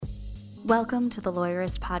Welcome to the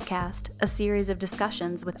Lawyerist Podcast, a series of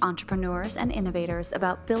discussions with entrepreneurs and innovators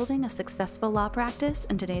about building a successful law practice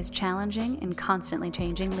in today's challenging and constantly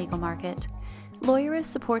changing legal market. Lawyerist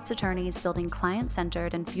supports attorneys building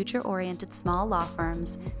client-centered and future-oriented small law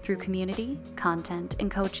firms through community, content,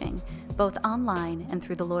 and coaching, both online and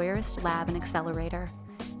through the Lawyerist Lab and Accelerator.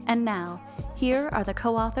 And now, here are the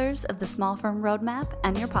co-authors of the Small Firm Roadmap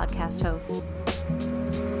and your podcast hosts.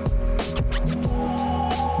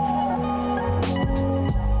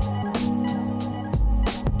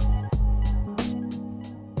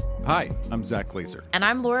 Hi, I'm Zach Glazer. And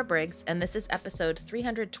I'm Laura Briggs, and this is episode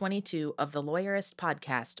 322 of the Lawyerist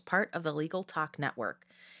Podcast, part of the Legal Talk Network.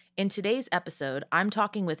 In today's episode, I'm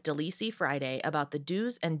talking with Delisi Friday about the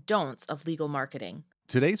do's and don'ts of legal marketing.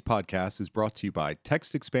 Today's podcast is brought to you by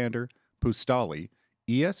Text Expander, Postali,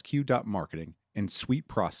 ESQ.marketing, and Sweet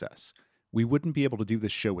Process. We wouldn't be able to do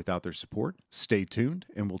this show without their support. Stay tuned,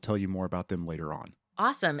 and we'll tell you more about them later on.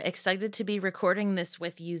 Awesome. Excited to be recording this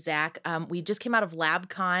with you, Zach. We just came out of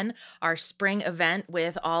LabCon, our spring event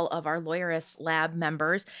with all of our Lawyerist Lab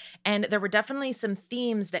members, and there were definitely some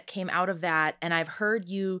themes that came out of that, and I've heard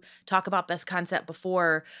you talk about this concept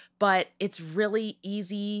before, but it's really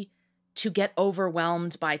easy to get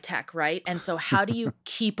overwhelmed by tech, right? And so how do you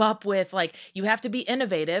keep up with, you have to be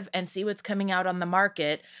innovative and see what's coming out on the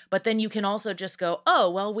market, but then you can also just go,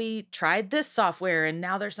 oh, well, we tried this software and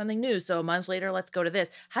now there's something new. So a month later, let's go to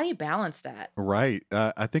this. How do you balance that? Right.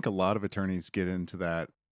 I think a lot of attorneys get into that,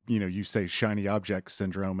 you say shiny object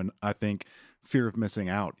syndrome, and I think fear of missing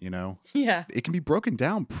out, Yeah. It can be broken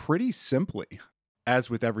down pretty simply. As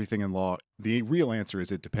with everything in law, the real answer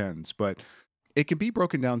is it depends, but it can be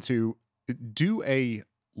broken down to do a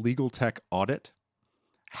legal tech audit,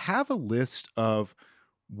 have a list of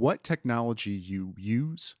what technology you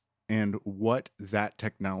use and what that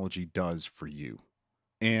technology does for you.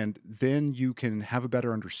 And then you can have a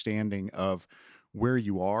better understanding of where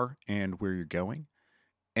you are and where you're going.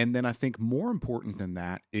 And then I think more important than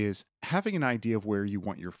that is having an idea of where you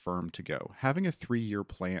want your firm to go, having a 3-year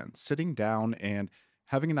plan, sitting down and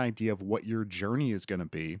having an idea of what your journey is going to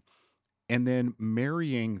be, and then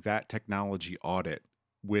marrying that technology audit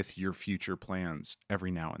with your future plans every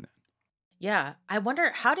now and then. Yeah. I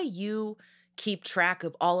wonder, how do you keep track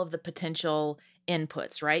of all of the potential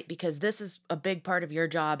inputs, right? Because this is a big part of your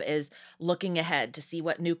job, is looking ahead to see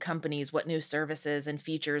what new companies, what new services and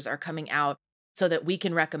features are coming out so that we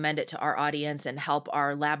can recommend it to our audience and help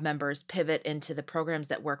our lab members pivot into the programs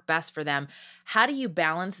that work best for them. How do you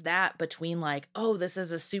balance that between oh, this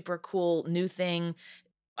is a super cool new thing,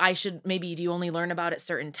 do you only learn about it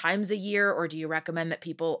certain times a year, or do you recommend that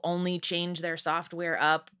people only change their software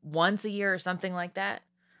up once a year or something like that?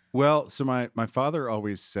 Well, so my father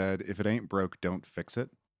always said, if it ain't broke, don't fix it.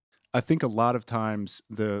 I think a lot of times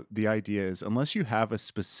the idea is, unless you have a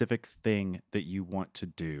specific thing that you want to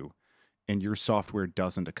do and your software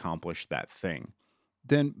doesn't accomplish that thing,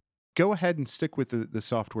 then go ahead and stick with the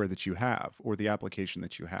software that you have or the application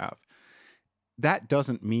that you have. That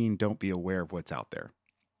doesn't mean don't be aware of what's out there.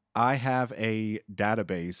 I have a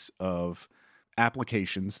database of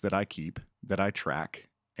applications that I keep, that I track,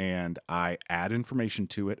 and I add information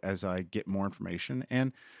to it as I get more information.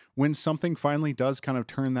 And when something finally does kind of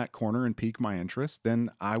turn that corner and pique my interest,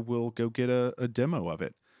 then I will go get a demo of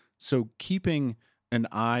it. So keeping an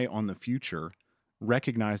eye on the future,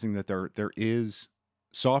 recognizing that there is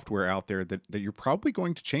software out there that you're probably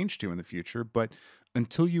going to change to in the future, but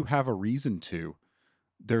until you have a reason to,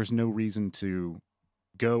 there's no reason to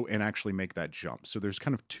go and actually make that jump. So there's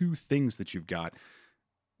kind of two things that you've got.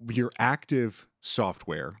 Your active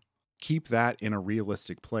software, keep that in a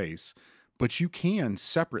realistic place, but you can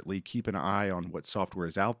separately keep an eye on what software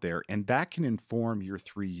is out there, and that can inform your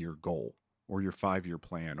 3-year goal or your 5-year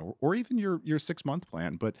plan or even your 6-month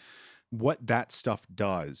plan. But what that stuff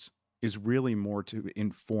does is really more to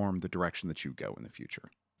inform the direction that you go in the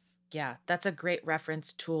future. Yeah, that's a great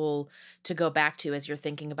reference tool to go back to as you're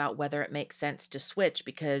thinking about whether it makes sense to switch,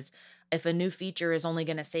 because if a new feature is only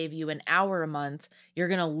going to save you an hour a month, you're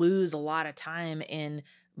going to lose a lot of time in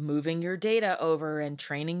moving your data over and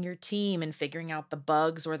training your team and figuring out the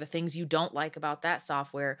bugs or the things you don't like about that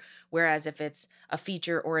software. Whereas if it's a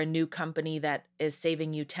feature or a new company that is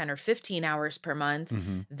saving you 10 or 15 hours per month,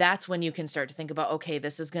 that's when you can start to think about, okay,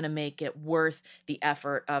 this is going to make it worth the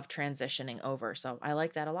effort of transitioning over. So I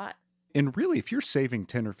like that a lot. And really, if you're saving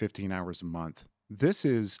 10 or 15 hours a month, this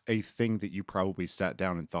is a thing that you probably sat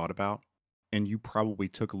down and thought about, and you probably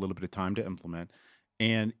took a little bit of time to implement,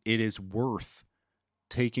 and it is worth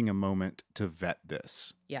taking a moment to vet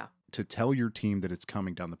this. Yeah. To tell your team that it's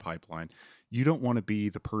coming down the pipeline. You don't want to be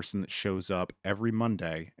the person that shows up every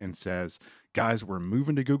Monday and says, guys, we're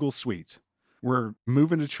moving to Google Suite. We're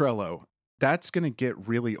moving to Trello. That's going to get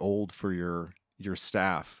really old for your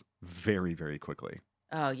staff very, very quickly.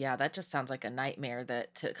 Oh yeah, that just sounds like a nightmare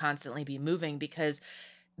that to constantly be moving because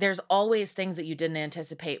there's always things that you didn't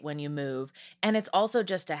anticipate when you move. And it's also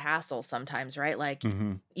just a hassle sometimes, right? Like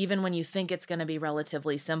Hmm. even when you think it's going to be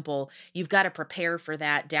relatively simple, you've got to prepare for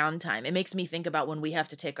that downtime. It makes me think about when we have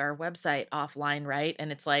to take our website offline, right?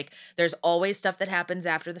 And it's like there's always stuff that happens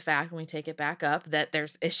after the fact when we take it back up that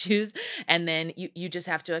there's issues. And then you just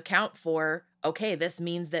have to account for, okay, this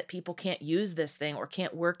means that people can't use this thing or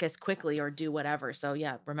can't work as quickly or do whatever. So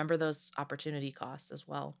yeah, remember those opportunity costs as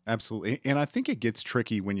well. Absolutely. And I think it gets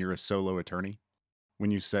tricky when you're a solo attorney,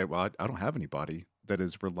 when you say, well, I don't have anybody that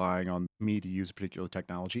is relying on me to use a particular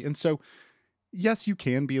technology. And so, yes, you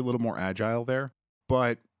can be a little more agile there,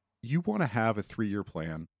 but you want to have a 3-year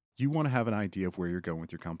plan. You want to have an idea of where you're going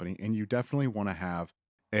with your company, and you definitely want to have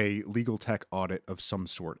a legal tech audit of some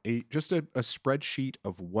sort, just a spreadsheet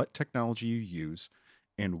of what technology you use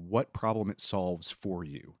and what problem it solves for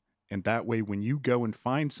you. And that way, when you go and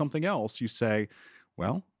find something else, you say,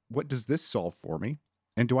 well, what does this solve for me?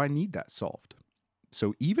 And do I need that solved?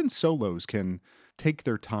 So even solos can take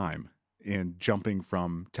their time in jumping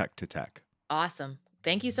from tech to tech. Awesome.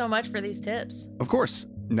 Thank you so much for these tips. Of course.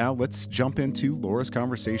 Now let's jump into Laura's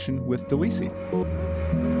conversation with Delisi.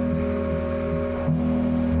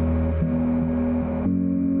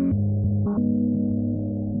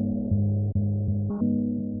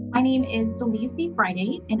 My name is Delisi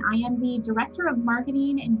Friday, and I am the Director of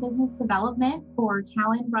Marketing and Business Development for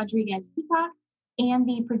Callan Rodriguez Peacock and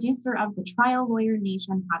the producer of the Trial Lawyer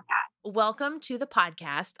Nation podcast. Welcome to the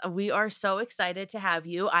podcast. We are so excited to have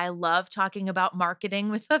you. I love talking about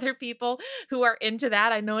marketing with other people who are into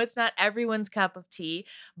that. I know it's not everyone's cup of tea,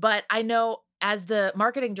 but I know as the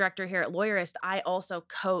marketing director here at Lawyerist, I also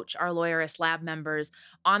coach our Lawyerist Lab members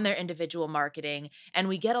on their individual marketing, and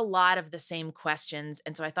we get a lot of the same questions.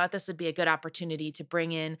 And so I thought this would be a good opportunity to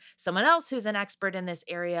bring in someone else who's an expert in this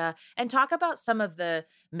area and talk about some of the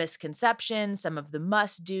misconceptions, some of the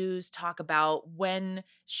must-dos, talk about when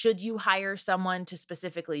should you hire someone to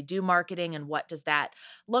specifically do marketing and what does that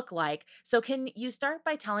look like. So can you start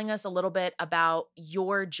by telling us a little bit about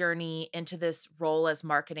your journey into this role as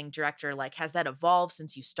marketing director? Like, has that evolved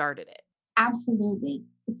since you started it? Absolutely.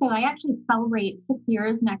 So I actually celebrate 6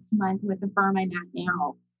 years next month with the firm I'm at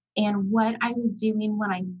now. And what I was doing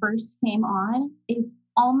when I first came on is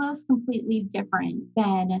almost completely different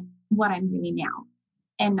than what I'm doing now.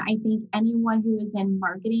 And I think anyone who is in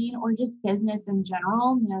marketing or just business in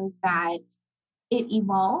general knows that it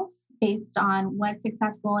evolves based on what's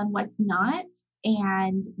successful and what's not.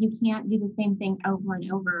 And you can't do the same thing over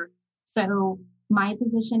and over. So my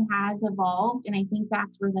position has evolved, and I think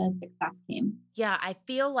that's where the success came. Yeah, I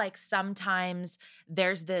feel like sometimes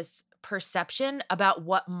there's this perception about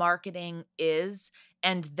what marketing is,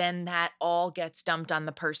 and then that all gets dumped on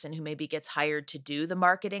the person who maybe gets hired to do the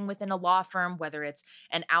marketing within a law firm, whether it's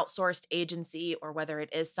an outsourced agency or whether it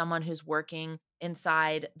is someone who's working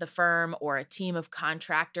inside the firm or a team of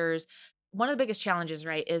contractors. One of the biggest challenges,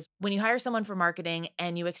 right, is when you hire someone for marketing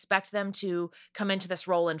and you expect them to come into this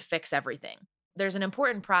role and fix everything. There's an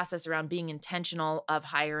important process around being intentional of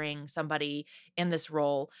hiring somebody in this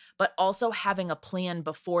role, but also having a plan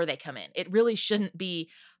before they come in. It really shouldn't be,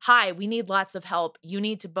 hi, we need lots of help. You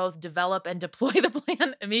need to both develop and deploy the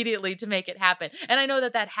plan immediately to make it happen. And I know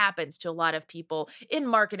that that happens to a lot of people in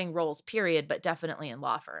marketing roles, period, but definitely in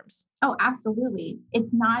law firms. Oh, absolutely.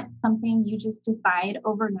 It's not something you just decide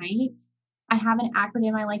overnight. I have an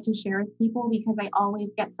acronym I like to share with people because I always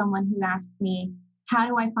get someone who asks me, how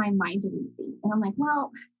do I find my Delisi? And I'm like,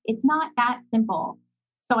 well, it's not that simple.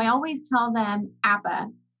 So I always tell them APA,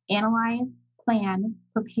 analyze, plan,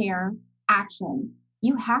 prepare, action.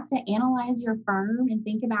 You have to analyze your firm and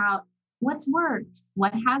think about what's worked,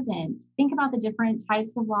 what hasn't. Think about the different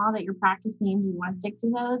types of law that you're practicing. Do you want to stick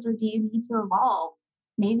to those or do you need to evolve?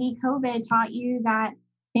 Maybe COVID taught you that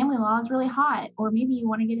family law is really hot, or maybe you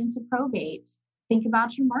want to get into probate. Think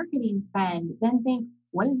about your marketing spend, then think,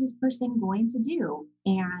 what is this person going to do?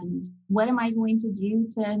 And what am I going to do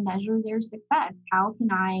to measure their success? How can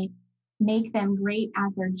I make them great at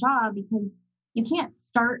their job? Because you can't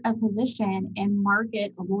start a position and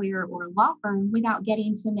market a lawyer or a law firm without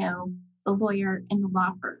getting to know the lawyer and the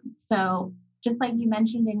law firm. So just like you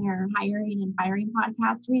mentioned in your hiring and firing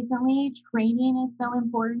podcast recently, training is so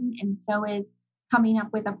important, and so is coming up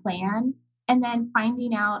with a plan. And then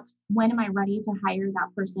finding out, when am I ready to hire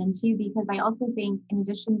that person too? Because I also think, in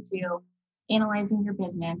addition to analyzing your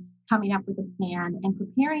business, coming up with a plan and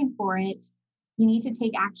preparing for it, You need to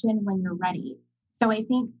take action when you're ready. So I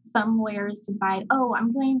think some lawyers decide, oh,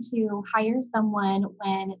 I'm going to hire someone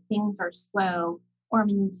when things are slow or I'm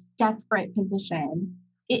in this desperate position.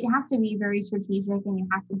 It has to be very strategic and you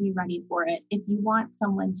have to be ready for it if you want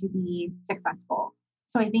someone to be successful.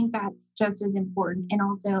 So I think that's just as important. And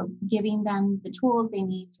also giving them the tools they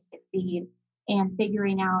need to succeed and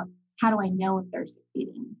figuring out, how do I know if they're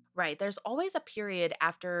succeeding? Right. There's always a period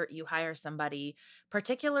after you hire somebody,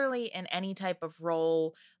 particularly in any type of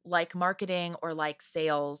role like marketing or like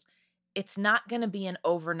sales. It's not going to be an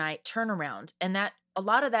overnight turnaround. And that a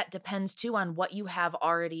lot of that depends too on what you have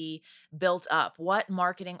already built up. What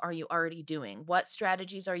marketing are you already doing? What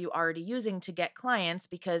strategies are you already using to get clients?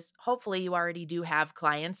 Because hopefully you already do have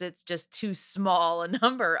clients. It's just too small a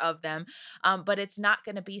number of them. But it's not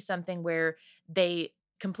going to be something where they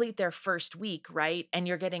complete their first week, right? And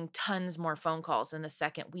you're getting tons more phone calls in the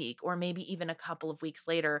second week, or maybe even a couple of weeks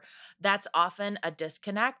later. That's often a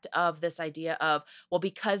disconnect of this idea of, well,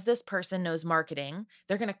 because this person knows marketing,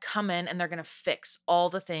 they're going to come in and they're going to fix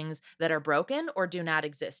all the things that are broken or do not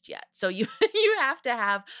exist yet. So you you have to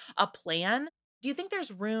have a plan. Do you think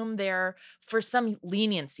there's room there for some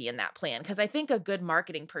leniency in that plan? Because I think a good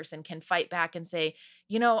marketing person can fight back and say,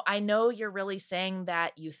 I know you're really saying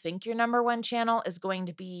that you think your number one channel is going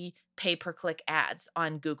to be pay per click ads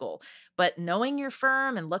on Google. But knowing your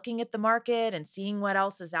firm and looking at the market and seeing what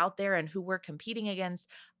else is out there and who we're competing against,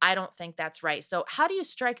 I don't think that's right. So, how do you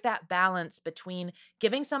strike that balance between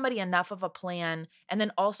giving somebody enough of a plan and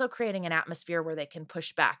then also creating an atmosphere where they can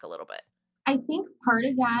push back a little bit? I think part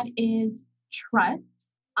of that is trust.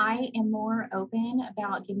 I am more open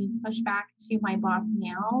about giving pushback to my boss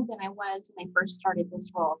now than I was when I first started this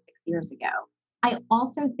role 6 years ago. I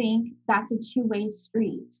also think that's a two-way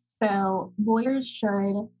street. So lawyers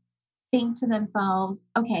should think to themselves,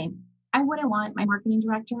 okay, I wouldn't want my marketing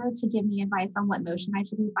director to give me advice on what motion I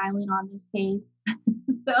should be filing on this case.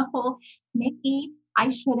 So maybe I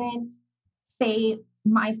shouldn't say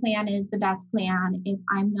my plan is the best plan if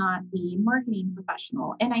I'm not the marketing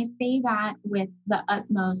professional. And I say that with the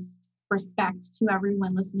utmost respect to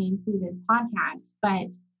everyone listening to this podcast, but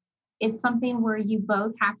it's something where you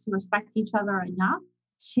both have to respect each other enough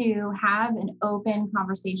to have an open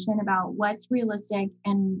conversation about what's realistic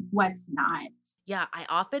and what's not. Yeah, I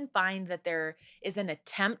often find that there is an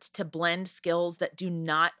attempt to blend skills that do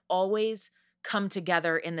not always come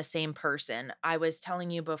together in the same person. I was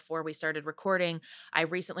telling you before we started recording, I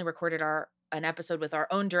recently recorded our an episode with our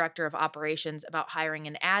own director of operations about hiring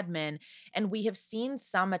an admin, and we have seen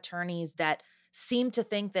some attorneys that seem to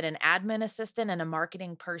think that an admin assistant and a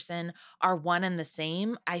marketing person are one and the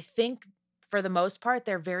same. I think for the most part,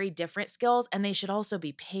 they're very different skills and they should also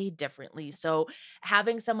be paid differently. So,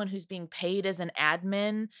 having someone who's being paid as an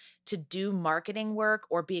admin to do marketing work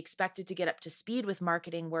or be expected to get up to speed with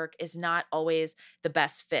marketing work is not always the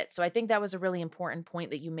best fit. So, I think that was a really important point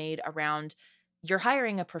that you made around you're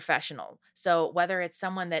hiring a professional. So, whether it's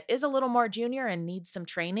someone that is a little more junior and needs some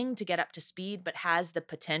training to get up to speed, but has the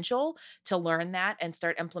potential to learn that and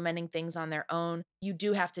start implementing things on their own, you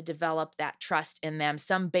do have to develop that trust in them.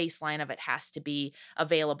 Some baseline of it has to be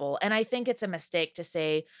available. And I think it's a mistake to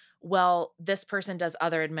say, well, this person does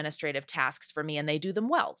other administrative tasks for me and they do them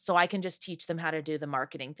well. So I can just teach them how to do the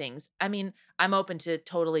marketing things. I mean, I'm open to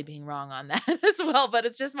totally being wrong on that as well, but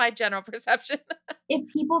it's just my general perception. If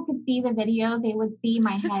people could see the video, they would see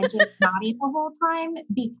my head just nodding the whole time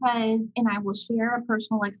because, and I will share a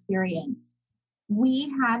personal experience.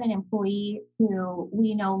 We had an employee who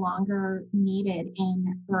we no longer needed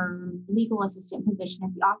in her legal assistant position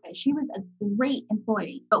at the office. She was a great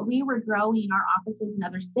employee, but we were growing our offices in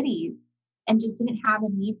other cities and just didn't have a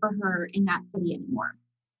need for her in that city anymore.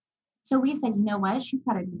 So we said, you know what? She's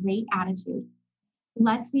got a great attitude.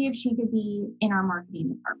 Let's see if she could be in our marketing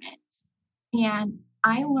department. And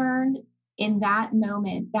I learned in that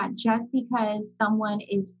moment that just because someone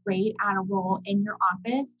is great at a role in your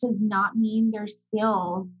office does not mean their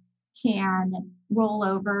skills can roll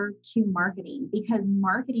over to marketing, because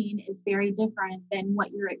marketing is very different than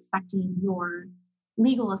what you're expecting your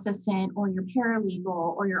legal assistant or your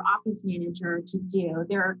paralegal or your office manager to do.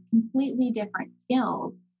 They're completely different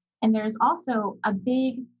skills. And there's also a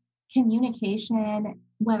big communication,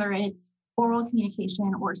 whether it's oral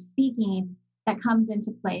communication or speaking, that comes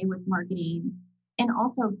into play with marketing, and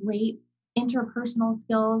also great interpersonal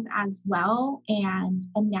skills as well, and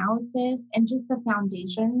analysis, and just the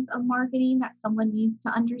foundations of marketing that someone needs to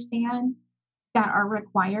understand that are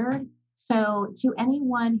required. So, to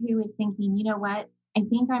anyone who is thinking, you know what, I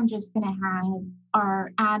think I'm just going to have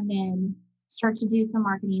our admin start to do some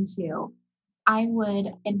marketing too, I would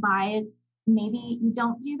advise maybe you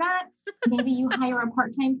don't do that. Maybe you hire a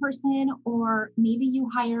part-time person, or maybe you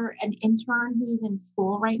hire an intern who's in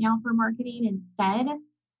school right now for marketing instead,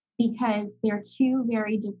 because they're two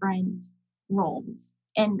very different roles.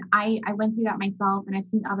 And I went through that myself, and I've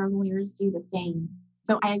seen other lawyers do the same.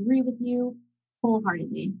 So I agree with you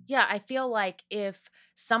wholeheartedly. Yeah, I feel like if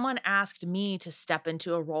someone asked me to step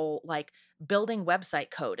into a role like building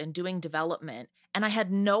website code and doing development, and I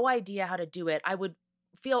had no idea how to do it, I would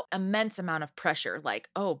feel immense amount of pressure like,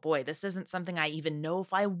 oh boy, this isn't something I even know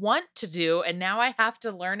if I want to do, and now I have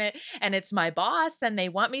to learn it, and it's my boss and they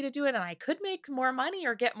want me to do it, and I could make more money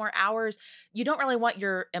or get more hours. You don't really want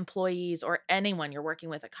your employees or anyone you're working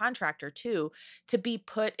with, a contractor too, to be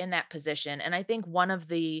put in that position. And I think one of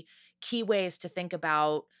the key ways to think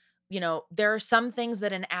about, there are some things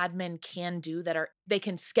that an admin can do that are they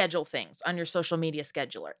can schedule things on your social media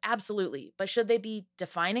scheduler. Absolutely. But should they be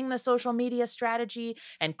defining the social media strategy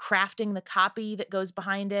and crafting the copy that goes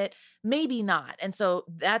behind it? Maybe not. And so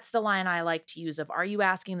that's the line I like to use of, are you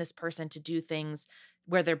asking this person to do things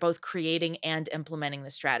where they're both creating and implementing the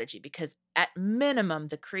strategy? Because at minimum,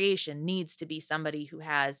 the creation needs to be somebody who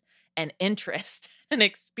has an interest and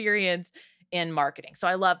experience in marketing. So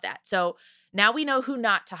I love that. So now we know who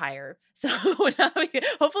not to hire. So now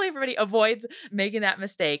hopefully everybody avoids making that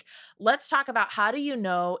mistake. Let's talk about, how do you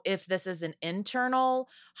know if this is an internal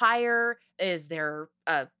hire? Is there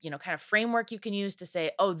a, kind of framework you can use to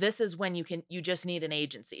say, oh, this is when you just need an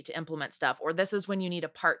agency to implement stuff, or this is when you need a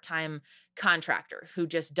part-time contractor who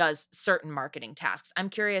just does certain marketing tasks? I'm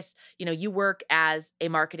curious, you work as a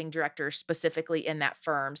marketing director specifically in that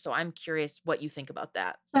firm. So I'm curious what you think about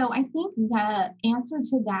that. So I think the answer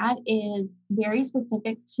to that is very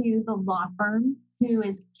specific to the law firm who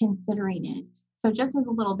is considering it. So just as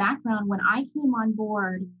a little background, when I came on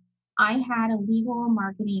board, I had a legal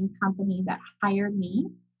marketing company that hired me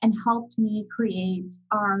and helped me create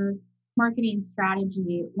our marketing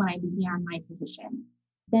strategy when I began my position.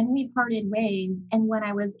 Then we parted ways. And when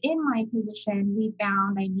I was in my position, we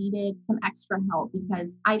found I needed some extra help because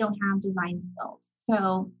I don't have design skills.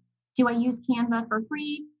 So do I use Canva for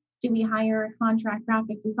free? Do we hire a contract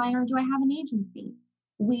graphic designer? Do I have an agency?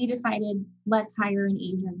 We decided, let's hire an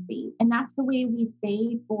agency. And that's the way we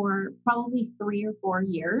stayed for probably 3 or 4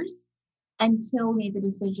 years until we made the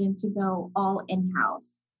decision to go all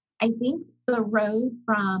in-house. I think the road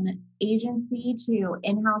from agency to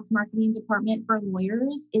in-house marketing department for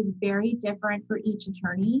lawyers is very different for each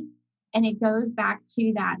attorney. And it goes back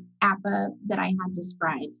to that APA that I had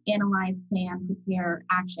described: analyze, plan, prepare,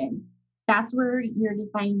 action. That's where you're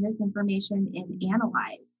deciding this information and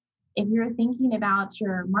analyze. If you're thinking about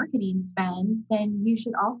your marketing spend, then you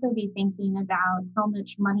should also be thinking about how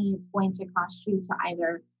much money it's going to cost you to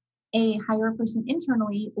either A, hire a person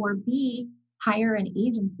internally, or B, hire an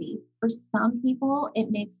agency. For some people,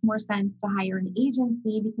 it makes more sense to hire an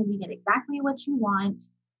agency because you get exactly what you want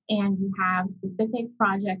and you have specific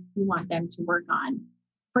projects you want them to work on.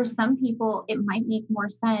 For some people, it might make more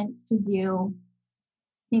sense to do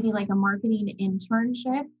maybe like a marketing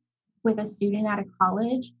internship with a student at a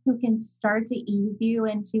college who can start to ease you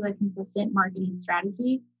into a consistent marketing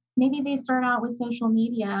strategy. Maybe they start out with social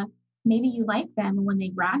media. Maybe you like them, and when they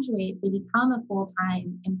graduate, they become a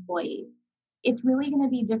full-time employee. It's really going to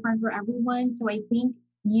be different for everyone. So I think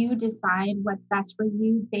you decide what's best for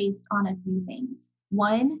you based on a few things.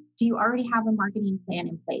 One, do you already have a marketing plan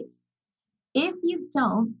in place? If you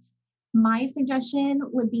don't, my suggestion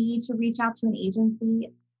would be to reach out to an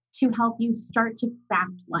agency to help you start to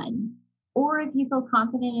craft one. Or if you feel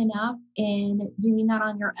confident enough in doing that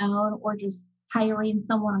on your own, or just hiring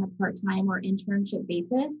someone on a part-time or internship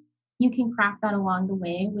basis, you can craft that along the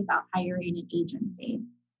way without hiring an agency.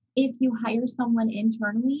 If you hire someone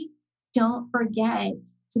internally, don't forget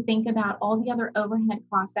to think about all the other overhead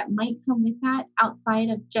costs that might come with that outside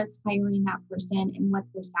of just hiring that person and what's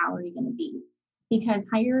their salary going to be. Because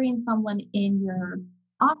hiring someone in your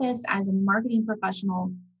office as a marketing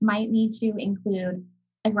professional might need to include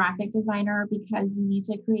a graphic designer because you need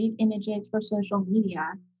to create images for social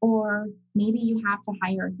media, or maybe you have to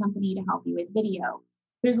hire a company to help you with video.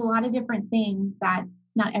 There's a lot of different things that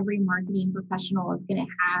not every marketing professional is going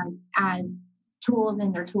to have as tools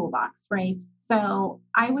in their toolbox, right? So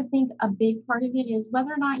I would think a big part of it is whether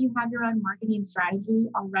or not you have your own marketing strategy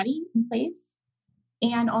already in place,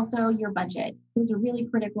 and also your budget. Those are really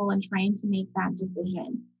critical in trying to make that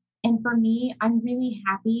decision. And for me, I'm really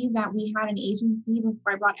happy that we had an agency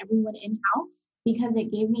before I brought everyone in-house, because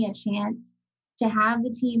it gave me a chance to have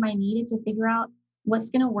the team I needed to figure out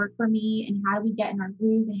what's going to work for me and how do we get in our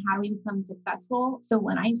groove and how do we become successful. So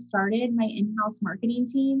when I started my in-house marketing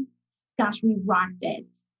team, gosh, we rocked it.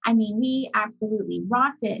 I mean, we absolutely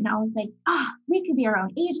rocked it. And I was like, we could be our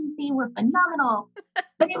own agency. We're phenomenal.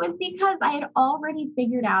 But it was because I had already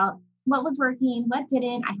figured out what was working, what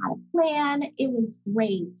didn't. I had a plan. It was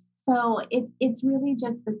great. So it's really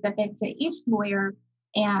just specific to each lawyer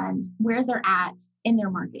and where they're at in their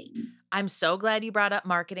marketing. I'm so glad you brought up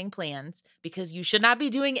marketing plans, because you should not be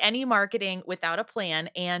doing any marketing without a plan.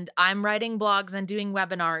 And I'm writing blogs and doing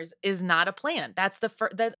webinars is not a plan. That's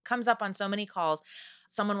that comes up on so many calls.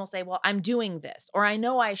 Someone will say, well, I'm doing this, or I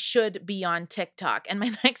know I should be on TikTok. And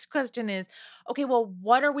my next question is, okay, well,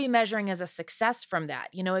 what are we measuring as a success from that?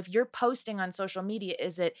 If you're posting on social media,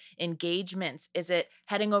 is it engagements? Is it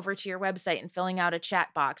heading over to your website and filling out a chat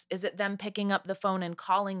box? Is it them picking up the phone and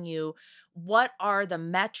calling you? What are the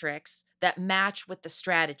metrics that match with the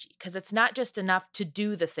strategy? Because it's not just enough to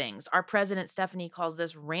do the things. Our president, Stephanie, calls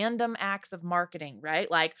this random acts of marketing, right?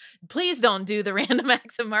 Like, please don't do the random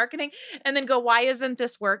acts of marketing and then go, why isn't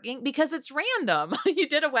this working? Because it's random. You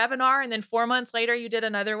did a webinar and then 4 months later you did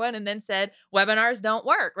another one and then said webinars don't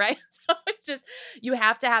work, right? So it's just, you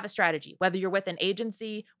have to have a strategy, whether you're with an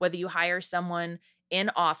agency, whether you hire someone in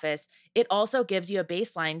office. It also gives you a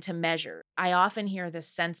baseline to measure. I often hear this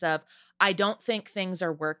sense of, I don't think things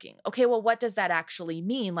are working. Okay, well, what does that actually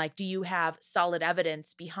mean? Like, do you have solid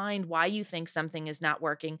evidence behind why you think something is not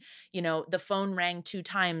working? The phone rang 2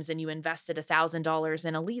 times and you invested $1,000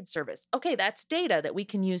 in a lead service. Okay, that's data that we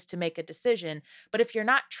can use to make a decision. But if you're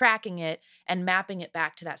not tracking it and mapping it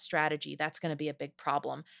back to that strategy, that's going to be a big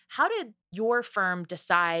problem. How did your firm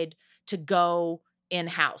decide to go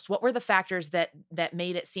in-house? What were the factors that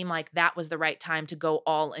made it seem like that was the right time to go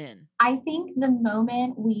all in? I think the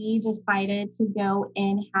moment we decided to go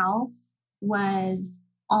in-house was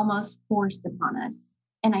almost forced upon us.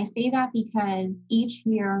 And I say that because each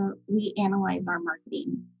year we analyze our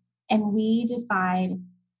marketing and we decide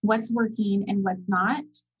what's working and what's not,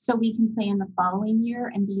 so we can plan the following year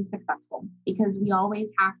and be successful, because we always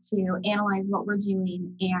have to analyze what we're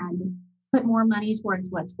doing and put more money towards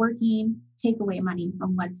what's working, take away money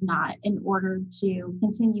from what's not, in order to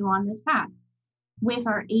continue on this path. With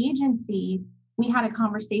our agency, we had a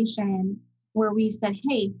conversation where we said,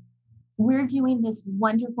 hey, we're doing this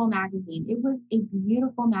wonderful magazine. It was a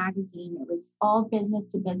beautiful magazine. It was all business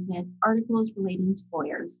to business, articles relating to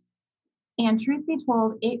lawyers. And truth be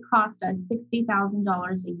told, it cost us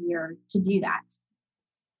 $60,000 a year to do that.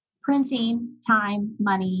 Printing, time,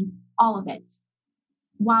 money, all of it.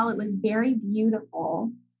 While it was very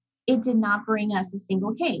beautiful, it did not bring us a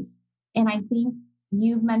single case. And I think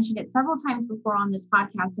you've mentioned it several times before on this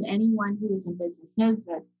podcast, and anyone who is in business knows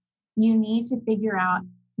this. You need to figure out,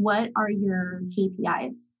 what are your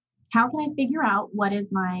KPIs? How can I figure out what is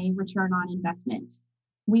my return on investment?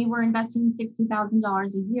 We were investing $60,000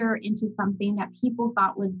 a year into something that people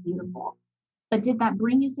thought was beautiful. But did that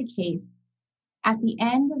bring us a case? At the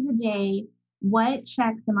end of the day, what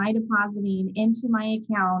checks am I depositing into my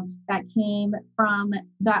account that came from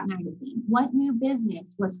that magazine? What new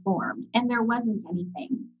business was formed? And there wasn't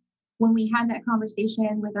anything. When we had that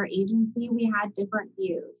conversation with our agency, we had different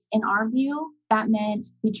views. In our view, that meant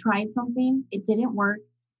we tried something, it didn't work,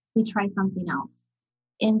 we tried something else.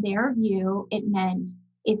 In their view, it meant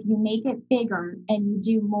if you make it bigger and you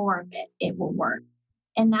do more of it, it will work.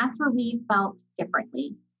 And that's where we felt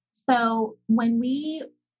differently. So when we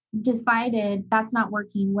decided that's not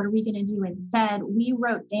working, what are we going to do instead? We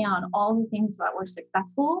wrote down all the things that were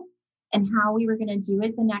successful and how we were going to do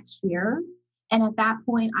it the next year. And at that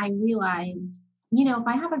point, I realized, if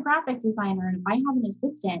I have a graphic designer and if I have an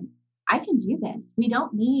assistant, I can do this. We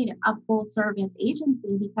don't need a full service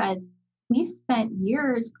agency, because we've spent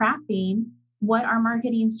years crafting what our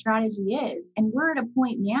marketing strategy is. And we're at a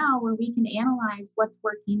point now where we can analyze what's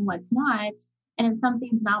working, what's not. And if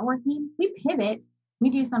something's not working, we pivot, we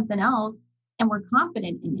do something else, and we're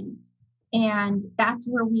confident in it. And that's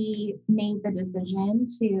where we made the decision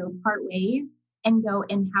to part ways and go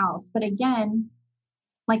in-house. But again,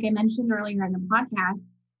 like I mentioned earlier in the podcast,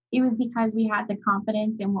 it was because we had the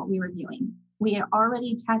confidence in what we were doing. We had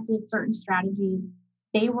already tested certain strategies,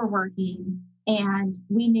 they were working, and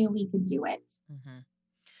we knew we could do it. Mm-hmm.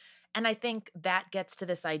 And I think that gets to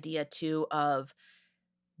this idea too of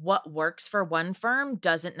what works for one firm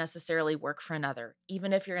doesn't necessarily work for another.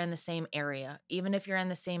 Even if you're in the same area, even if you're in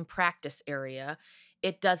the same practice area,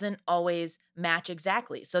 it doesn't always match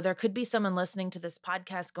exactly. So there could be someone listening to this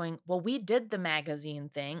podcast going, well, we did the magazine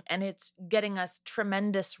thing and it's getting us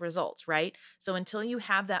tremendous results, right? So until you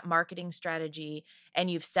have that marketing strategy and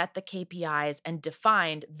you've set the KPIs and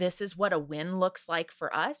defined this is what a win looks like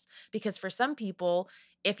for us, because for some people,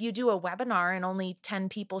 If you do a webinar and only 10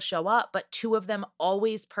 people show up, but 2 of them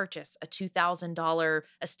always purchase a $2,000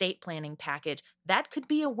 estate planning package, that could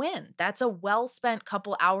be a win. That's a well-spent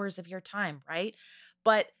couple hours of your time, right?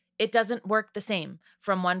 But it doesn't work the same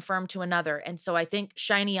from one firm to another. And so I think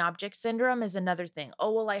shiny object syndrome is another thing.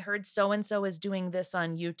 Oh, well, I heard so-and-so is doing this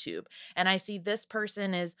on YouTube, and I see this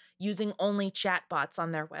person is using only chatbots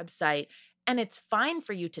on their website. And it's fine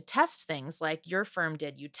for you to test things like your firm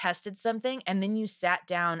did. You tested something and then you sat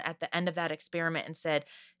down at the end of that experiment and said,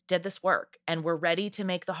 did this work? And we're ready to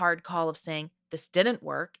make the hard call of saying, this didn't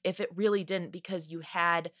work if it really didn't, because you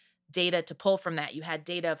had data to pull from that. You had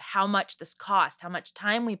data of how much this cost, how much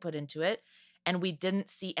time we put into it, and we didn't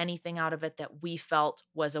see anything out of it that we felt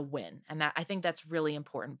was a win. And that, I think that's really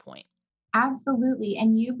important point. Absolutely.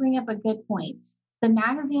 And you bring up a good point. The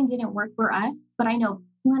magazine didn't work for us, but I know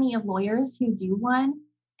plenty of lawyers who do one,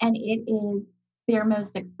 and it is their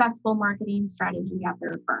most successful marketing strategy at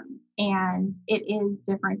their firm. And it is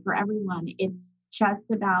different for everyone. It's just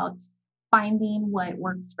about finding what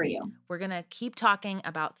works for you. We're going to keep talking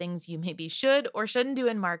about things you maybe should or shouldn't do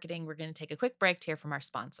in marketing. We're going to take a quick break to hear from our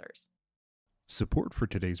sponsors. Support for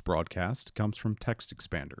today's broadcast comes from Text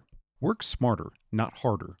Expander. Work smarter, not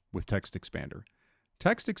harder, with Text Expander.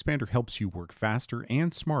 Text Expander helps you work faster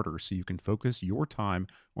and smarter so you can focus your time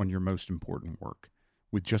on your most important work.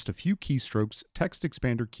 With just a few keystrokes, Text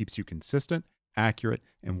Expander keeps you consistent, accurate,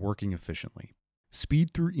 and working efficiently.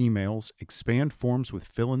 Speed through emails, expand forms with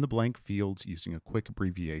fill-in-the-blank fields using a quick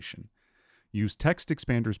abbreviation. Use Text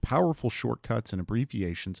Expander's powerful shortcuts and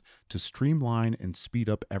abbreviations to streamline and speed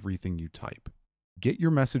up everything you type. Get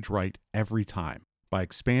your message right every time by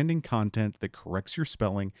expanding content that corrects your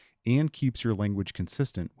spelling and keeps your language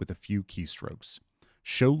consistent with a few keystrokes.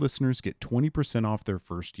 Show listeners get 20% off their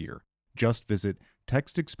first year. Just visit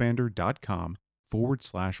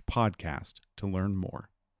textexpander.com/podcast to learn more.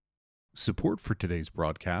 Support for today's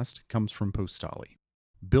broadcast comes from Postali.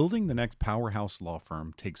 Building the next powerhouse law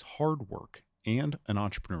firm takes hard work and an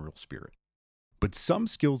entrepreneurial spirit. But some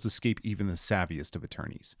skills escape even the savviest of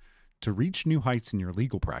attorneys. To reach new heights in your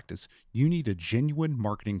legal practice, you need a genuine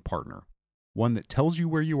marketing partner, one that tells you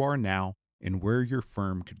where you are now and where your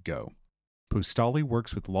firm could go. Postali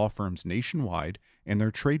works with law firms nationwide, and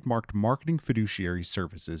their trademarked marketing fiduciary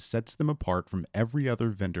services sets them apart from every other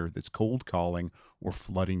vendor that's cold calling or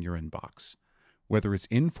flooding your inbox. Whether it's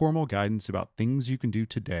informal guidance about things you can do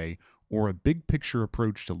today or a big picture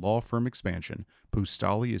approach to law firm expansion,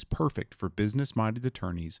 Postali is perfect for business-minded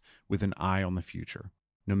attorneys with an eye on the future.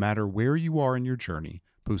 No matter where you are in your journey,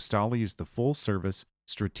 Postali is the full-service,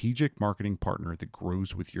 strategic marketing partner that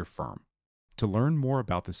grows with your firm. To learn more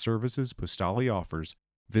about the services Postali offers,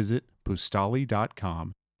 visit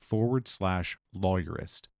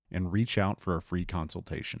postali.com/lawyerist and reach out for a free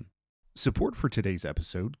consultation. Support for today's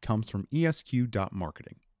episode comes from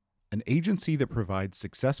ESQ.marketing, an agency that provides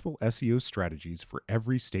successful SEO strategies for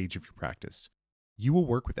every stage of your practice. You will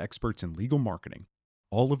work with experts in legal marketing.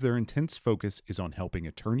 All of their intense focus is on helping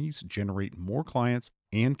attorneys generate more clients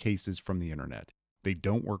and cases from the internet. They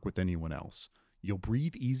don't work with anyone else. You'll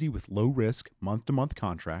breathe easy with low-risk, month-to-month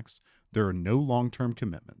contracts. There are no long-term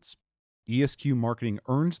commitments. ESQ Marketing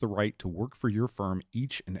earns the right to work for your firm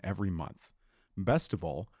each and every month. Best of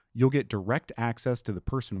all, you'll get direct access to the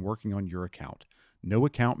person working on your account. No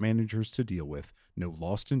account managers to deal with, no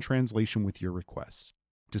lost in translation with your requests.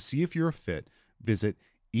 To see if you're a fit, visit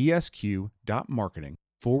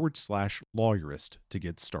esq.marketing/lawyerist to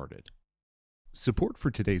get started. Support for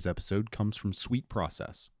today's episode comes from Sweet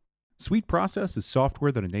Process. Sweet Process is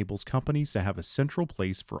software that enables companies to have a central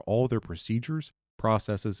place for all their procedures,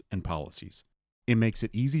 processes, and policies. It makes it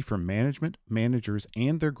easy for management, managers,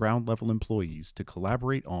 and their ground-level employees to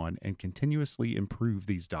collaborate on and continuously improve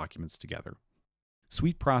these documents together.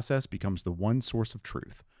 Sweet Process becomes the one source of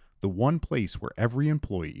truth, the one place where every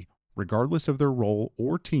employee, regardless of their role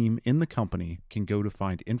or team in the company, can go to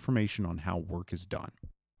find information on how work is done.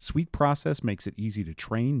 Sweet Process makes it easy to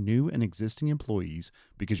train new and existing employees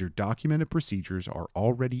because your documented procedures are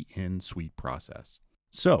already in Sweet Process.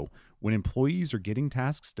 So, when employees are getting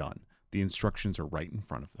tasks done, the instructions are right in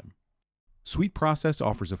front of them. Sweet Process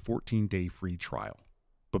offers a 14-day free trial,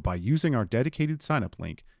 but by using our dedicated sign-up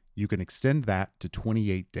link, you can extend that to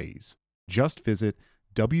 28 days. Just visit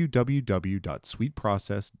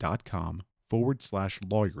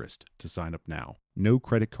www.sweetprocess.com/lawyerist to sign up now. No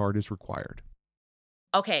credit card is required.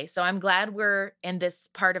 Okay, so I'm glad we're in this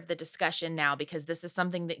part of the discussion now, because this is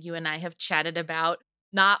something that you and I have chatted about,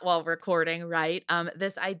 not while recording, right?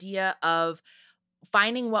 This idea of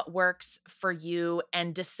finding what works for you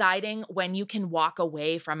and deciding when you can walk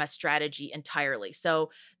away from a strategy entirely.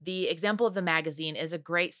 So, the example of the magazine is a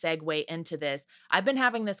great segue into this. I've been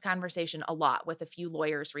having this conversation a lot with a few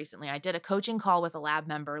lawyers recently. I did a coaching call with a lab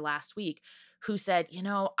member last week who said,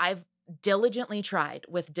 I've diligently tried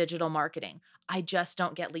with digital marketing. I just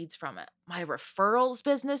don't get leads from it. My referrals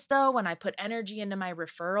business, though, when I put energy into my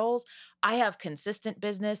referrals, I have consistent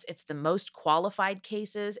business. It's the most qualified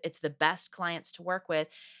cases. It's the best clients to work with.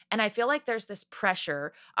 And I feel like there's this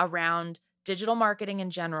pressure around digital marketing in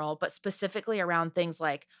general, but specifically around things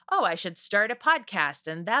like, oh, I should start a podcast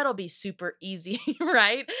and that'll be super easy,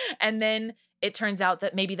 right? And then it turns out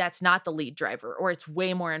that maybe that's not the lead driver or it's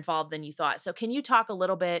way more involved than you thought. So, can you talk a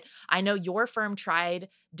little bit? I know your firm tried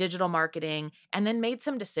digital marketing and then made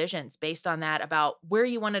some decisions based on that about where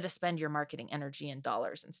you wanted to spend your marketing energy and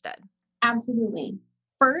dollars instead. Absolutely.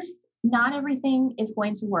 First, not everything is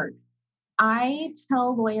going to work. I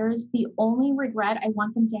tell lawyers the only regret I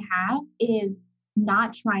want them to have is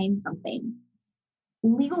not trying something.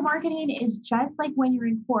 Legal marketing is just like when you're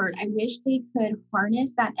in court. I wish they could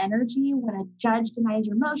harness that energy when a judge denies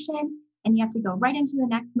your motion and you have to go right into the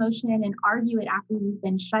next motion and argue it after you've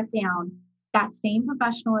been shut down. That same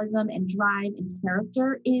professionalism and drive and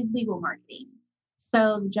character is legal marketing.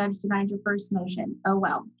 So the judge denied your first motion. Oh,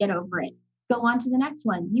 well, get over it. Go on to the next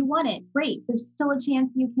one. You won it. Great. There's still a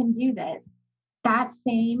chance you can do this. That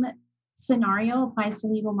same scenario applies to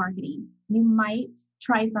legal marketing. You might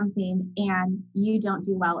try something and you don't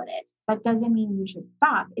do well at it. That doesn't mean you should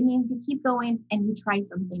stop. It means you keep going and you try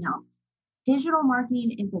something else. Digital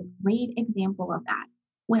marketing is a great example of that.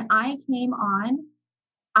 When I came on,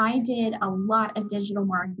 I did a lot of digital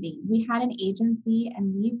marketing. We had an agency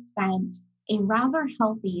and we spent a rather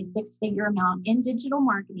healthy six-figure amount in digital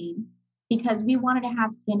marketing because we wanted to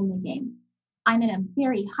have skin in the game. I'm in a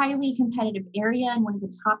very highly competitive area in one of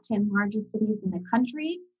the top 10 largest cities in the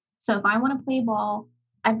country. So if I want to play ball,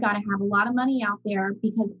 I've got to have a lot of money out there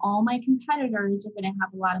because all my competitors are going to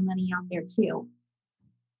have a lot of money out there too.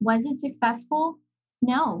 Was it successful?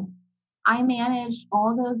 No. I managed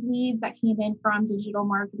all those leads that came in from digital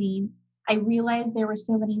marketing. I realized there were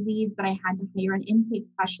so many leads that I had to hire an intake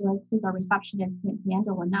specialist because our receptionist couldn't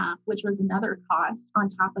handle enough, which was another cost on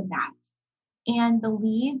top of that. And the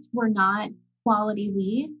leads were not quality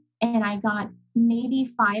leads. And I got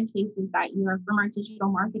maybe 5 cases that year from our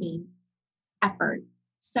digital marketing effort.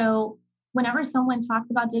 So whenever someone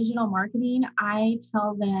talks about digital marketing, I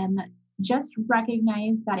tell them just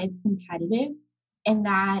recognize that it's competitive and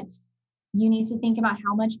that you need to think about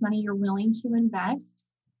how much money you're willing to invest.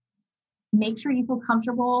 Make sure you feel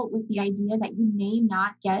comfortable with the idea that you may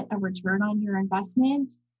not get a return on your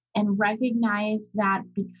investment, and recognize that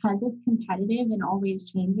because it's competitive and always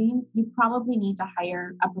changing, you probably need to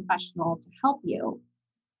hire a professional to help you.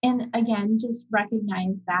 And again, just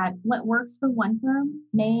recognize that what works for one firm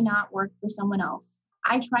may not work for someone else.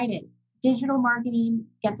 I tried it. Digital marketing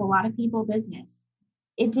gets a lot of people business.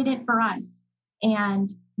 It did it for us.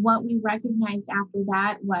 And what we recognized after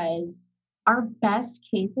that was our best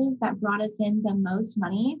cases that brought us in the most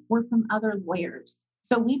money were from other lawyers.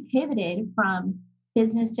 So we pivoted from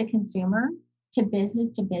business to consumer to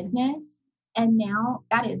business. And now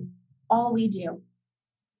that is all we do.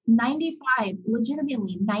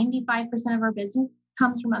 legitimately 95% of our business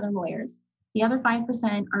comes from other lawyers. The other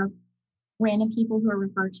 5% are random people who are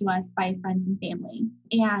referred to us by friends and family.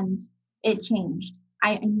 And it changed.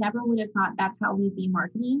 I never would have thought that's how we'd be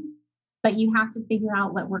marketing, but you have to figure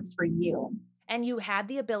out what works for you. And you had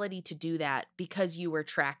the ability to do that because you were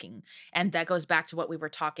tracking. And that goes back to what we were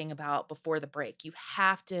talking about before the break. You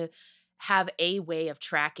have to have a way of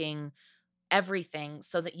tracking everything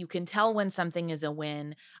so that you can tell when something is a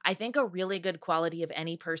win. I think a really good quality of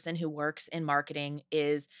any person who works in marketing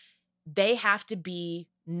is they have to be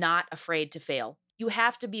not afraid to fail. You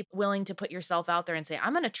have to be willing to put yourself out there and say,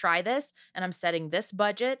 I'm going to try this and I'm setting this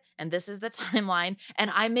budget and this is the timeline.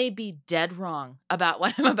 And I may be dead wrong about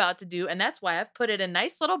what I'm about to do. And that's why I've put it in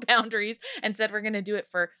nice little boundaries and said, we're going to do it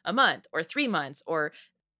for a month or 3 months or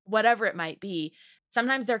whatever it might be.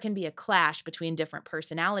 Sometimes there can be a clash between different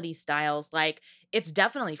personality styles. Like, it's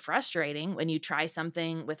definitely frustrating when you try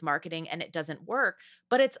something with marketing and it doesn't work,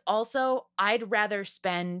 but it's also, I'd rather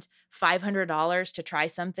spend $500 to try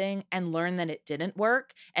something and learn that it didn't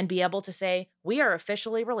work and be able to say, we are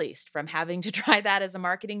officially released from having to try that as a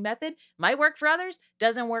marketing method. Might work for others,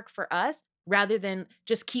 doesn't work for us. rather than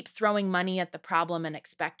just keep throwing money at the problem and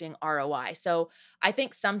expecting ROI. So I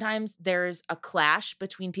think sometimes there's a clash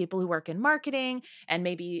between people who work in marketing and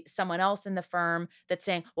maybe someone else in the firm that's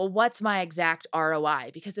saying, well, what's my exact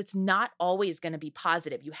ROI? Because it's not always going to be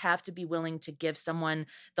positive. You have to be willing to give someone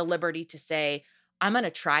the liberty to say, I'm going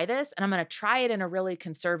to try this and I'm going to try it in a really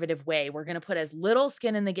conservative way. We're going to put as little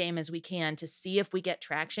skin in the game as we can to see if we get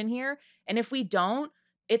traction here. And if we don't,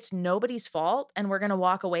 it's nobody's fault. And we're going to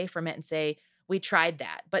walk away from it and say, we tried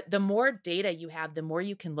that. But the more data you have, the more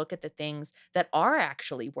you can look at the things that are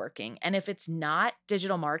actually working. And if it's not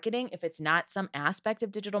digital marketing, if it's not some aspect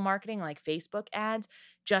of digital marketing like Facebook ads,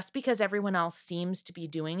 just because everyone else seems to be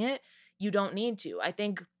doing it, you don't need to. I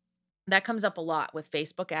think that comes up a lot with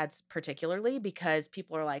Facebook ads, particularly because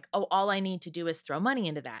people are like, oh, all I need to do is throw money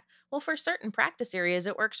into that. Well, for certain practice areas,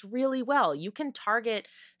 it works really well. You can target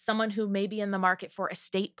someone who may be in the market for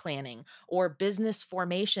estate planning or business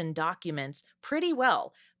formation documents pretty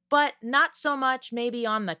well, but not so much maybe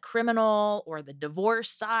on the criminal or the divorce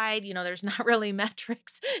side. There's not really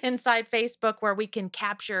metrics inside Facebook where we can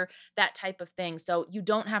capture that type of thing. So you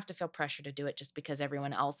don't have to feel pressure to do it just because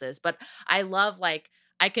everyone else is. But I love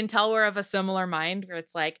I can tell we're of a similar mind where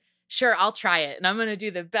it's like, sure, I'll try it and I'm going to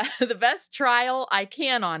do the best trial I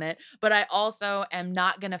can on it. But I also am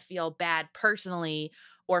not going to feel bad personally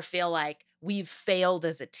or feel like we've failed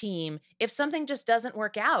as a team if something just doesn't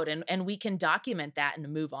work out and we can document that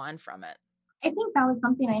and move on from it. I think that was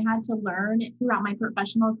something I had to learn throughout my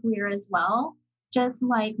professional career as well. Just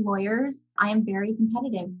like lawyers, I am very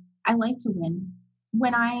competitive. I like to win.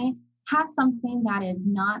 When I have something that is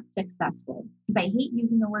not successful, because I hate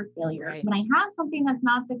using the word failure. Right. When I have something that's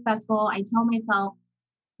not successful, I tell myself,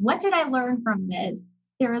 what did I learn from this?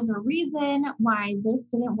 There is a reason why this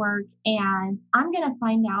didn't work, and I'm going to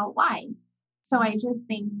find out why. So I just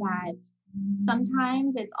think that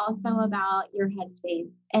sometimes it's also about your headspace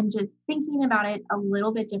and just thinking about it a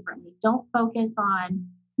little bit differently. Don't focus on,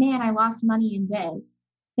 man, I lost money in this.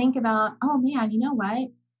 Think about, oh man, you know what?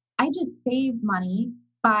 I just saved money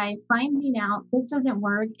by finding out this doesn't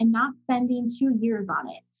work and not spending 2 years on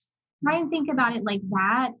it. Try and think about it like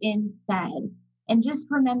that instead. And just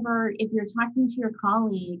remember, if you're talking to your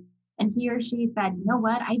colleague and he or she said, you know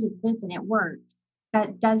what, I did this and it worked,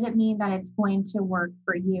 that doesn't mean that it's going to work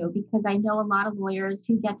for you. Because I know a lot of lawyers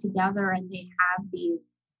who get together and they have these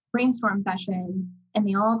brainstorm sessions and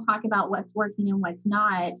they all talk about what's working and what's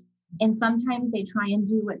not. And sometimes they try and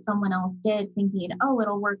do what someone else did, thinking, oh,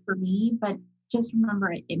 it'll work for me. But just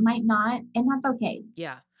remember, it might not, and that's okay.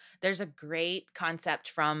 Yeah. There's a great concept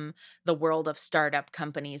from the world of startup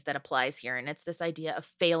companies that applies here. And it's this idea of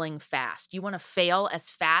failing fast. You want to fail as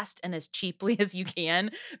fast and as cheaply as you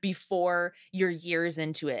can before you're years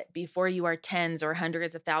into it, before you are tens or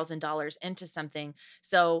hundreds of $1,000s into something.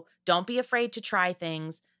 So don't be afraid to try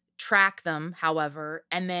things. Track them, however,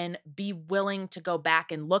 and then be willing to go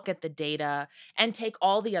back and look at the data and take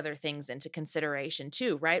all the other things into consideration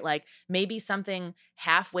too, right? Like maybe something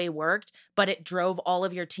halfway worked, but it drove all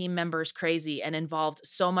of your team members crazy and involved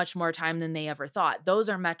so much more time than they ever thought. Those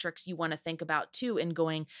are metrics you want to think about too in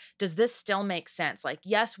going, does this still make sense? Like,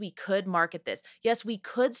 yes, we could market this. Yes, we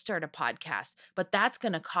could start a podcast, but that's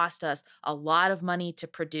going to cost us a lot of money to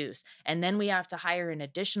produce. And then we have to hire an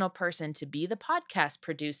additional person to be the podcast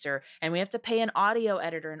producer, and we have to pay an audio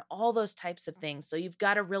editor and all those types of things. So you've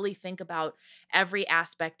got to really think about every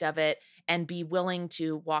aspect of it and be willing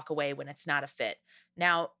to walk away when it's not a fit.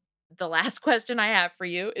 Now, the last question I have for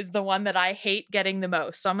you is the one that I hate getting the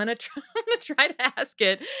most. So I'm going to try to ask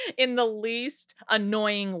it in the least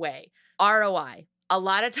annoying way. ROI. A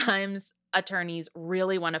lot of times attorneys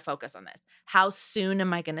really want to focus on this. How soon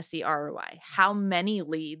am I going to see ROI? How many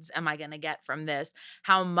leads am I going to get from this?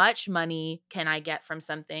 How much money can I get from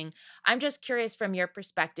something? I'm just curious from your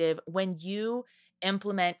perspective, when you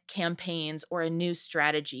implement campaigns or a new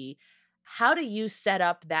strategy, how do you set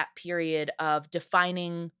up that period of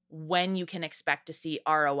defining when you can expect to see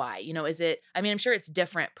ROI? I'm sure it's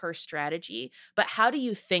different per strategy, but how do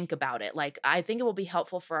you think about it? Like, I think it will be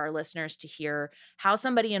helpful for our listeners to hear how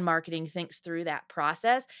somebody in marketing thinks through that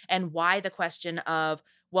process and why the question of,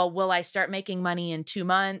 well, will I start making money in 2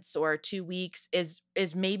 months or 2 weeks is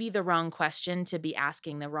maybe the wrong question to be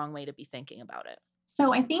asking, the wrong way to be thinking about it.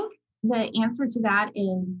 So I think the answer to that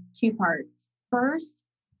is 2 parts. First,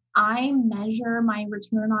 I measure my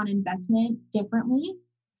return on investment differently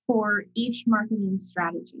for each marketing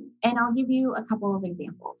strategy. And I'll give you a couple of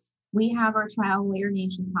examples. We have our Trial Lawyer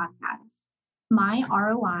Nation podcast. My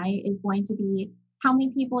ROI is going to be how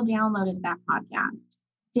many people downloaded that podcast.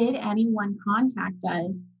 Did anyone contact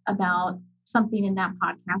us about something in that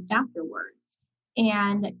podcast afterwards?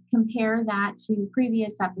 and compare that to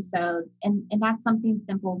previous episodes. And that's something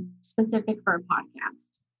simple, specific for a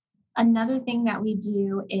podcast. Another thing that we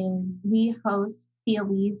do is we host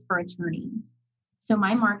CLEs for attorneys. So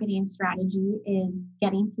my marketing strategy is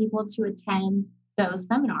getting people to attend those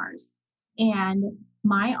seminars. And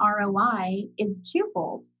my ROI is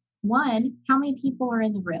twofold. One, how many people are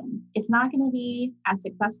in the room? It's not going to be as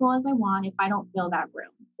successful as I want if I don't fill that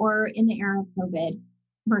room, or in the era of COVID,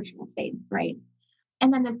 virtual space, right?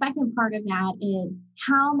 And then the second part of that is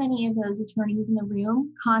how many of those attorneys in the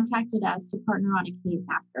room contacted us to partner on a case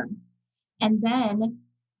after? And then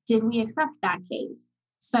did we accept that case?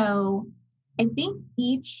 So I think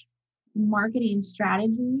each marketing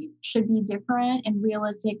strategy should be different and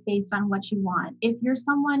realistic based on what you want. If you're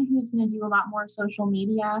someone who's going to do a lot more social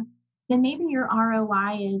media, then maybe your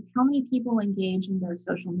ROI is how many people engage in those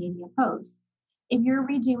social media posts. If you're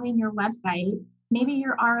redoing your website, maybe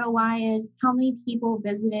your ROI is how many people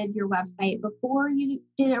visited your website before you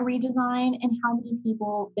did a redesign and how many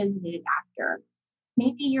people visited after.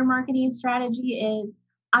 Maybe your marketing strategy is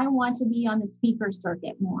I want to be on the speaker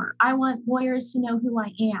circuit more. I want lawyers to know who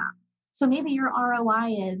I am. So maybe your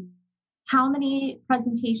ROI is how many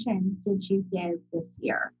presentations did you give this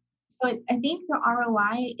year? So I think the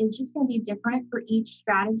ROI is just going to be different for each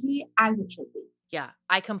strategy, as it should be. Yeah,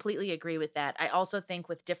 I completely agree with that. I also think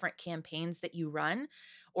with different campaigns that you run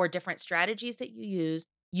or different strategies that you use,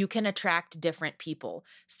 you can attract different people.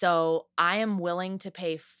 So I am willing to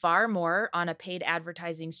pay far more on a paid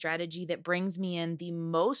advertising strategy that brings me in the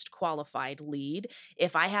most qualified lead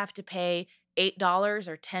if I have to pay $8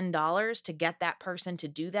 or $10 to get that person to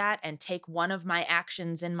do that and take one of my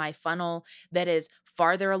actions in my funnel that is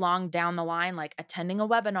farther along down the line, like attending a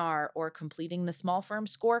webinar or completing the small firm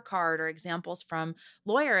scorecard or examples from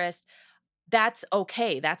Lawyerist. That's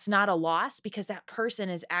okay. That's not a loss because that person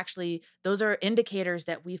is actually, those are indicators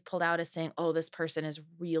that we've pulled out as saying, oh, this person is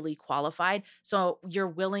really qualified. So you're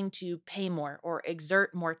willing to pay more or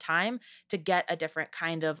exert more time to get a different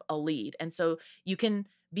kind of a lead. And so you can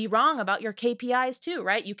be wrong about your KPIs too,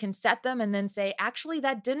 right? You can set them and then say, actually,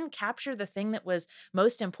 that didn't capture the thing that was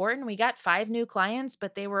most important. We got 5 new clients,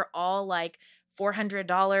 but they were all like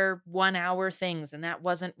 $400 1 hour things. And that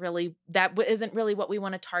isn't really what we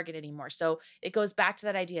want to target anymore. So it goes back to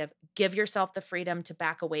that idea of give yourself the freedom to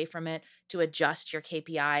back away from it, to adjust your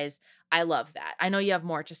KPIs. I love that. I know you have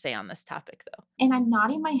more to say on this topic though. And I'm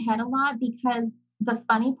nodding my head a lot because the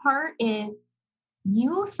funny part is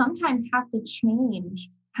you sometimes have to change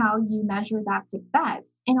how you measure that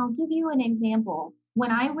success. And I'll give you an example.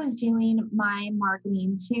 When I was doing my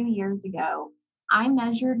marketing 2 years ago, I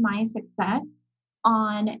measured my success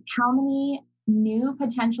on how many new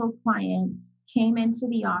potential clients came into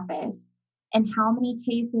the office and how many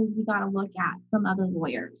cases we got to look at from other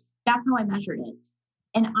lawyers. That's how I measured it.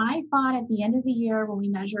 And I thought at the end of the year, when we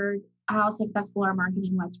measured how successful our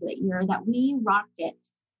marketing was for that year, that we rocked it.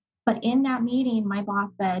 But in that meeting, my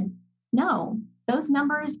boss said, no, those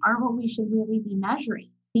numbers aren't what we should really be measuring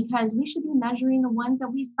because we should be measuring the ones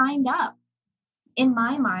that we signed up. In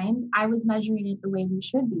my mind, I was measuring it the way we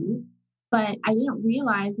should be, but I didn't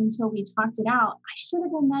realize until we talked it out, I should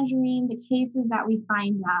have been measuring the cases that we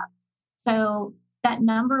signed up. So that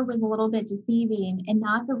number was a little bit deceiving and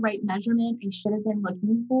not the right measurement I should have been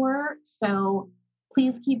looking for. So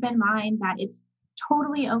please keep in mind that it's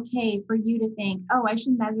totally okay for you to think, oh, I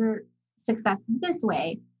should measure success this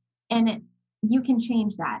way. And you can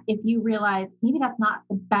change that if you realize maybe that's not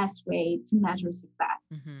the best way to measure success.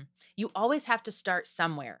 Mm-hmm. You always have to start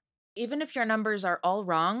somewhere. Even if your numbers are all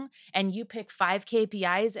wrong and you pick 5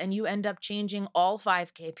 KPIs and you end up changing all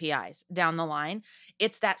 5 KPIs down the line,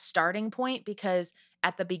 it's that starting point because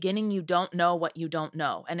at the beginning you don't know what you don't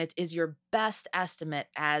know. And it is your best estimate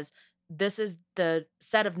as this is the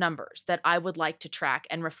set of numbers that I would like to track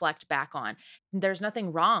and reflect back on. There's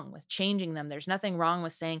nothing wrong with changing them. There's nothing wrong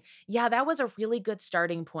with saying, yeah, that was a really good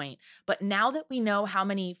starting point. But now that we know how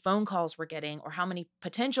many phone calls we're getting or how many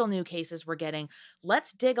potential new cases we're getting,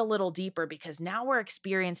 let's dig a little deeper because now we're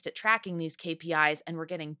experienced at tracking these KPIs and we're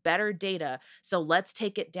getting better data. So let's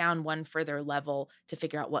take it down one further level to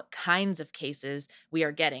figure out what kinds of cases we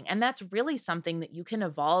are getting. And that's really something that you can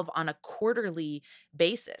evolve on a quarterly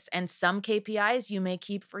basis. And some KPIs you may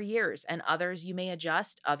keep for years and others you may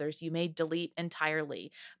adjust, others you may delete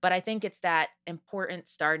entirely. But I think it's that important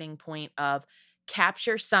starting point of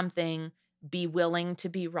capture something, be willing to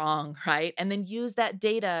be wrong, right? And then use that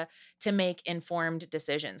data to make informed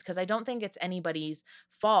decisions. Because I don't think it's anybody's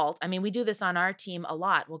fault. I mean, we do this on our team a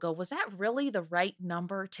lot. We'll go, was that really the right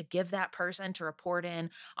number to give that person to report in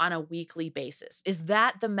on a weekly basis? Is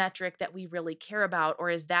that the metric that we really care about? Or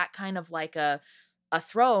is that kind of like a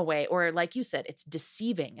throwaway, or like you said, it's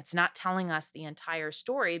deceiving. It's not telling us the entire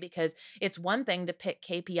story, because it's one thing to pick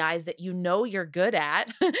KPIs that you know you're good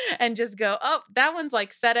at and just go, oh, that one's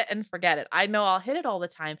like set it and forget it. I know I'll hit it all the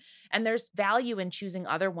time. And there's value in choosing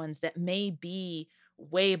other ones that may be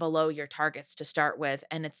way below your targets to start with.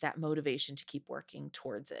 And it's that motivation to keep working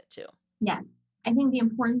towards it too. Yes. I think the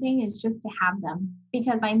important thing is just to have them,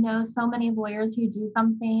 because I know so many lawyers who do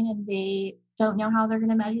something and they don't know how they're going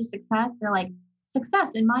to measure success. They're like, success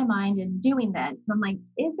in my mind is doing this. And I'm like,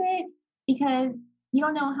 is it? Because you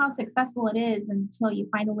don't know how successful it is until you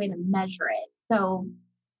find a way to measure it. So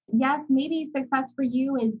yes, maybe success for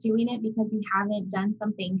you is doing it because you haven't done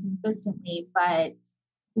something consistently, but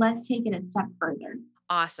let's take it a step further.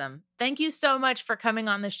 Awesome. Thank you so much for coming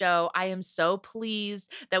on the show. I am so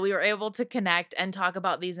pleased that we were able to connect and talk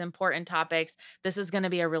about these important topics. This is going to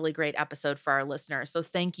be a really great episode for our listeners. So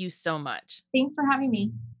thank you so much. Thanks for having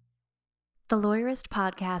me. The Lawyerist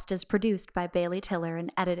podcast is produced by Bailey Tiller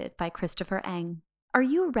and edited by Christopher Eng. Are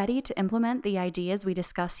you ready to implement the ideas we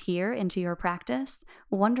discuss here into your practice?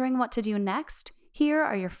 Wondering what to do next? Here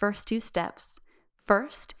are your first 2 steps.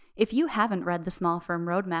 First, if you haven't read the Small Firm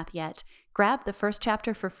Roadmap yet, grab the first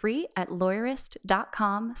chapter for free at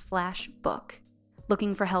lawyerist.com/book.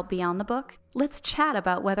 Looking for help beyond the book? Let's chat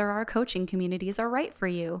about whether our coaching communities are right for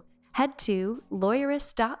you. Head to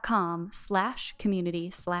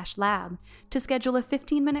lawyerist.com/community/lab to schedule a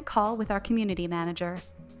 15-minute call with our community manager.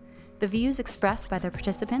 The views expressed by the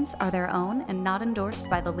participants are their own and not endorsed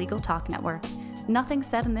by the Legal Talk Network. Nothing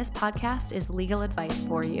said in this podcast is legal advice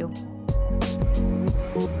for you.